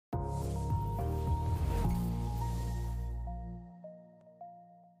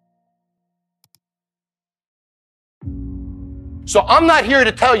So I'm not here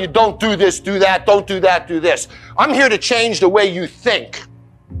to tell you, don't do this, do that, don't do that, do this. I'm here to change the way you think.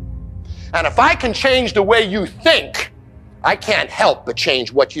 And if I can change the way you think, I can't help but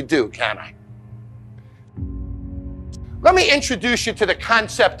change what you do, can I? Let me introduce you to the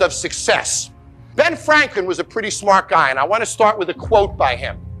concept of success. Ben Franklin was a pretty smart guy, and I want to start with a quote by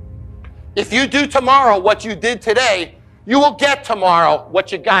him. If you do tomorrow what you did today, you will get tomorrow what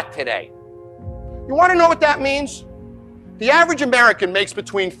you got today. You want to know what that means? The average American makes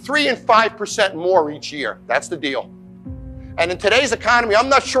between 3 and 5% more each year. That's the deal. And in today's economy, I'm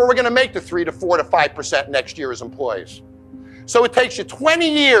not sure we're going to make the 3 to 4 to 5% next year as employees. So it takes you 20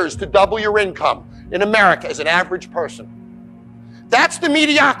 years to double your income in America as an average person. That's the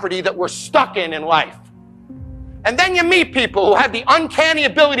mediocrity that we're stuck in life. And then you meet people who have the uncanny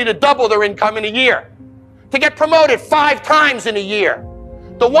ability to double their income in a year, to get promoted 5 times in a year.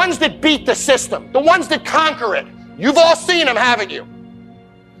 The ones that beat the system, the ones that conquer it. You've all seen them, haven't you?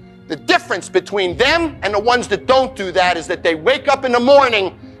 The difference between them and the ones that don't do that is that they wake up in the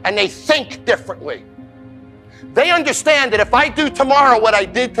morning and they think differently. They understand that if I do tomorrow what I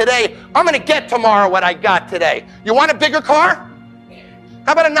did today, I'm going to get tomorrow what I got today. You want a bigger car?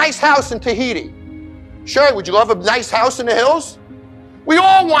 How about a nice house in Tahiti? Sure, would you love a nice house in the hills? We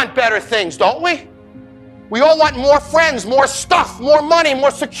all want better things, don't we? We all want more friends, more stuff, more money,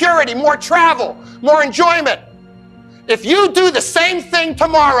 more security, more travel, more enjoyment. If you do the same thing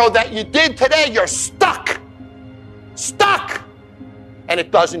tomorrow that you did today, you're stuck. Stuck. And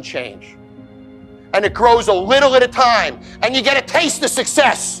it doesn't change. And it grows a little at a time. And you get a taste of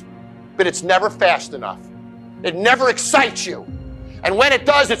success. But it's never fast enough. It never excites you. And when it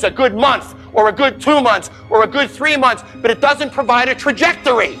does, it's a good month, or a good 2 months, or a good 3 months. But it doesn't provide a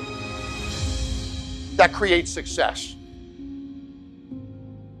trajectory that creates success.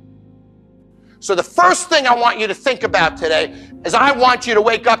 So the first thing I want you to think about today is I want you to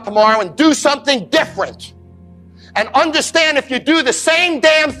wake up tomorrow and do something different. And understand if you do the same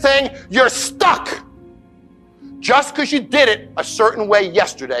damn thing, you're stuck. Just because you did it a certain way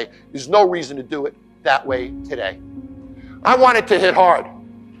yesterday, there's no reason to do it that way today. I want it to hit hard.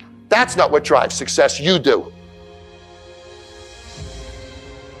 That's not what drives success. You do.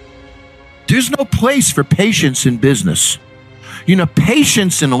 There's no place for patience in business. You know,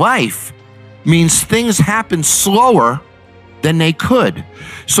 patience in life means things happen slower than they could.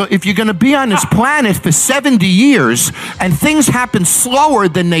 So if you're going to be on this planet for 70 years and things happen slower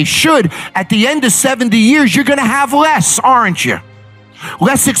than they should, at the end of 70 years, you're going to have less, aren't you?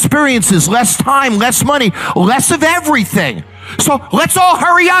 Less experiences, less time, less money, less of everything. So let's all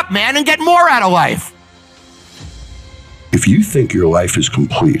hurry up, man, and get more out of life. If you think your life is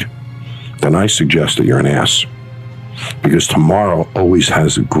complete, then I suggest that you're an ass. Because tomorrow always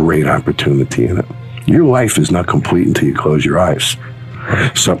has a great opportunity in it. Your life is not complete until you close your eyes.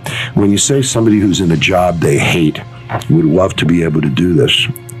 So when you say somebody who's in a job they hate would love to be able to do this,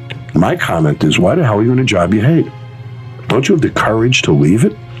 my comment is, why the hell are you in a job you hate? Don't you have the courage to leave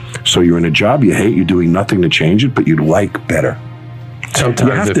it? So you're in a job you hate, you're doing nothing to change it, but you'd like better. Sometimes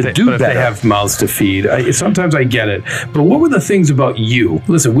you have if to they, do but if better. they have mouths to feed. Sometimes I get it. But what were the things about you?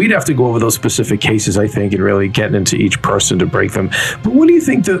 Listen, we'd have to go over those specific cases, I think, and really get into each person to break them. But what do you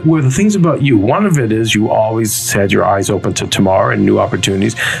think that were the things about you? One of it is you always had your eyes open to tomorrow and new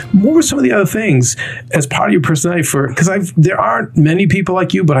opportunities. What were some of the other things as part of your personality? Because there aren't many people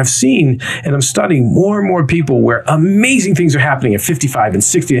like you, but I've seen and I'm studying more and more people where amazing things are happening at 55 and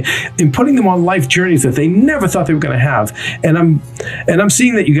 60 and putting them on life journeys that they never thought they were going to have. And I'm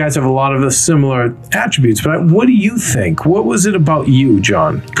seeing that you guys have a lot of the similar attributes, but what do you think? What was it about you,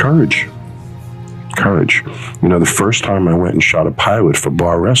 John? Courage. Courage. You know, the first time I went and shot a pilot for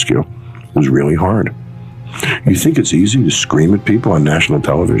Bar Rescue was really hard. You think it's easy to scream at people on national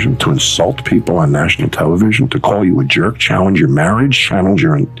television, to insult people on national television, to call you a jerk, challenge your marriage, challenge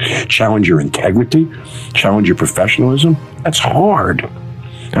your integrity, challenge your professionalism? That's hard.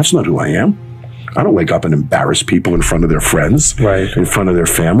 That's not who I am. I don't wake up and embarrass people in front of their friends, right, in front of their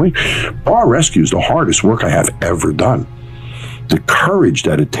family. Bar rescue is the hardest work I have ever done. The courage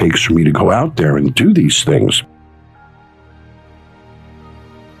that it takes for me to go out there and do these things.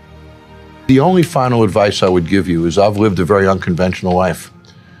 The only final advice I would give you is I've lived a very unconventional life.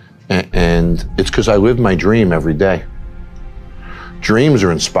 And it's because I live my dream every day. Dreams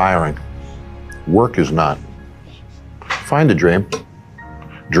are inspiring. Work is not. Find a dream.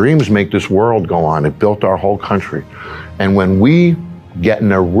 Dreams make this world go on. It built our whole country. And when we get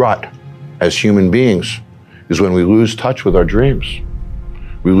in a rut as human beings is when we lose touch with our dreams.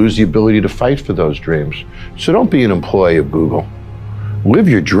 We lose the ability to fight for those dreams. So don't be an employee of Google. Live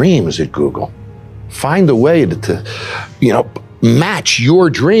your dreams at Google. Find a way to match your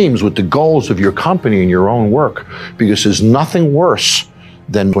dreams with the goals of your company and your own work, because there's nothing worse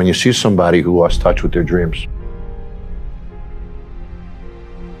than when you see somebody who lost touch with their dreams.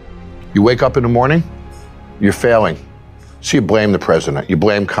 You wake up in the morning, you're failing. So you blame the president, you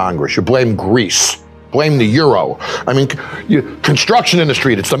blame Congress, you blame Greece, blame the euro. I mean, construction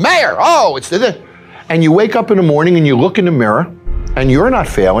industry, it's the mayor, it's the... And you wake up in the morning and you look in the mirror and you're not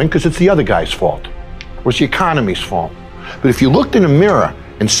failing because it's the other guy's fault, or it's the economy's fault. But if you looked in the mirror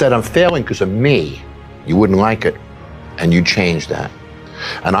and said, I'm failing because of me, you wouldn't like it, and you'd change that.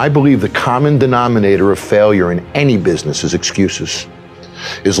 And I believe the common denominator of failure in any business is excuses.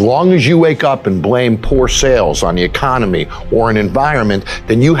 As long as you wake up and blame poor sales on the economy or an environment,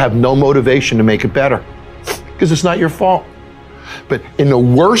 then you have no motivation to make it better, because it's not your fault. But in the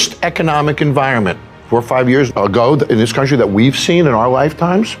worst economic environment 4 or 5 years ago in this country that we've seen in our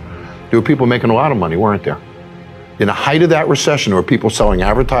lifetimes, there were people making a lot of money, weren't there? In the height of that recession, there were people selling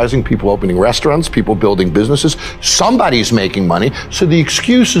advertising, people opening restaurants, people building businesses. Somebody's making money, so the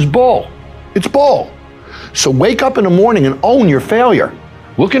excuse is bull. It's bull. So wake up in the morning and own your failure.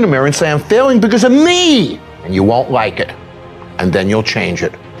 Look in the mirror and say, I'm failing because of me, and you won't like it, and then you'll change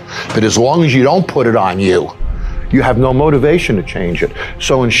it. But as long as you don't put it on you, you have no motivation to change it.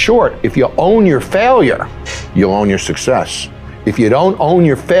 So in short, if you own your failure, you'll own your success. If you don't own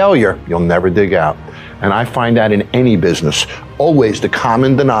your failure, you'll never dig out. And I find that in any business, always the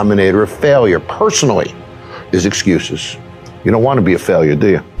common denominator of failure, personally, is excuses. You don't want to be a failure, do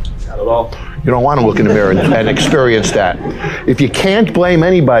you? Not at all. You don't want to look in the mirror and experience that. If you can't blame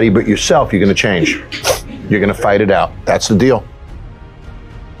anybody but yourself, you're going to change. You're going to fight it out. That's the deal.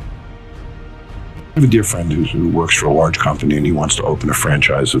 I have a dear friend who works for a large company, and he wants to open a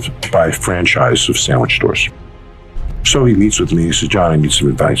franchise of sandwich stores. So he meets with me. He says, John, I need some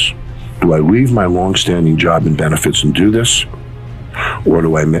advice. Do I leave my long-standing job and benefits and do this? Or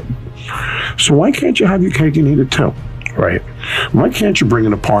do I... So why can't you have your cake and eat it too? Right? Why can't you bring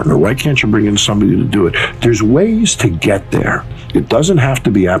in a partner? Why can't you bring in somebody to do it? There's ways to get there. It doesn't have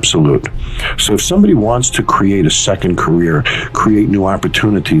to be absolute. So if somebody wants to create a second career, create new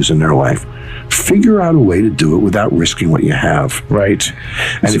opportunities in their life, figure out a way to do it without risking what you have. Right?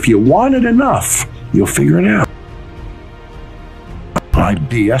 And if you want it enough, you'll figure it out. I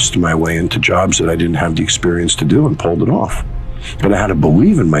BS'd my way into jobs that I didn't have the experience to do and pulled it off. But I had to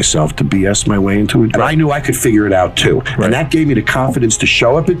believe in myself to BS my way into it. And I knew I could figure it out too. Right. And that gave me the confidence to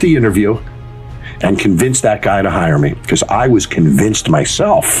show up at the interview and convince that guy to hire me, because I was convinced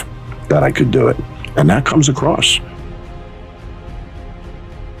myself that I could do it. And that comes across.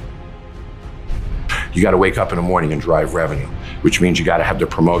 You got to wake up in the morning and drive revenue, which means you got to have the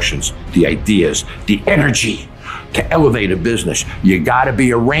promotions, the ideas, the energy to elevate a business. You got to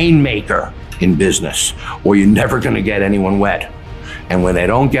be a rainmaker in business, or you're never going to get anyone wet. And when they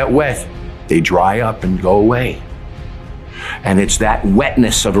don't get wet, they dry up and go away. And it's that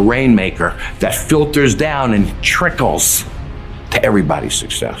wetness of a rainmaker that filters down and trickles to everybody's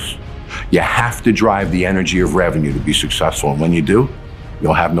success. You have to drive the energy of revenue to be successful. And when you do,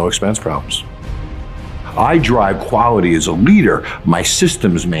 you'll have no expense problems. I drive quality as a leader. My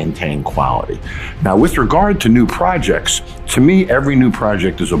systems maintain quality. Now, with regard to new projects, to me, every new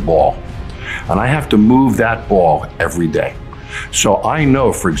project is a ball. And I have to move that ball every day. So I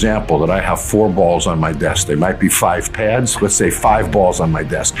know, for example, that I have 4 balls on my desk. They might be 5 pads. Let's say 5 balls on my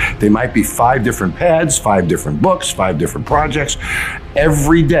desk. They might be 5 different pads, 5 different books, 5 different projects.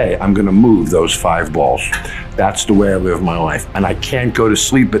 Every day, I'm going to move those 5 balls. That's the way I live my life. And I can't go to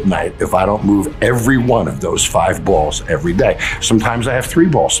sleep at night if I don't move every one of those 5 balls every day. Sometimes I have 3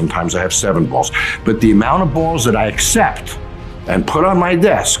 balls. Sometimes I have 7 balls. But the amount of balls that I accept and put on my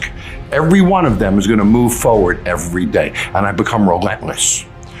desk, every one of them is going to move forward every day, and I become relentless.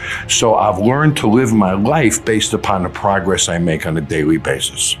 So I've learned to live my life based upon the progress I make on a daily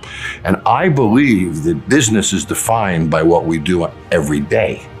basis. And I believe that business is defined by what we do every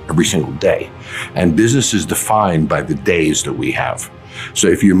day, every single day. And business is defined by the days that we have. So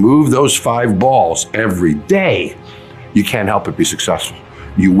if you move those 5 balls every day, you can't help but be successful.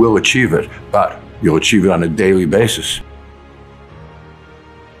 You will achieve it, but you'll achieve it on a daily basis.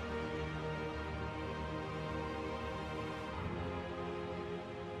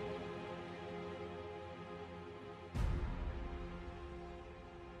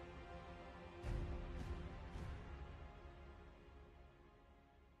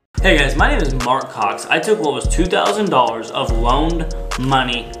 Hey guys, my name is Mark Cox. I took what was $2,000 of loaned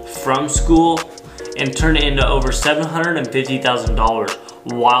money from school and turned it into over $750,000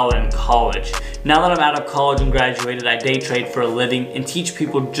 while in college. Now that I'm out of college and graduated, I day trade for a living and teach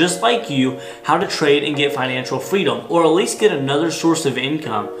people just like you how to trade and get financial freedom, or at least get another source of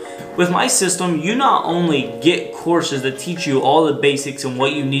income. With my system, you not only get courses that teach you all the basics and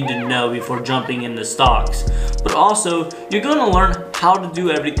what you need to know before jumping into stocks, but also you're going to learn how to do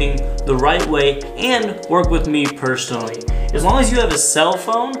everything the right way and work with me personally. As long as you have a cell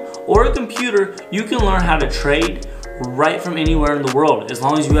phone or a computer, you can learn how to trade right from anywhere in the world, as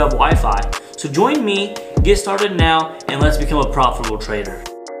long as you have Wi-Fi. So join me, get started now, and let's become a profitable trader.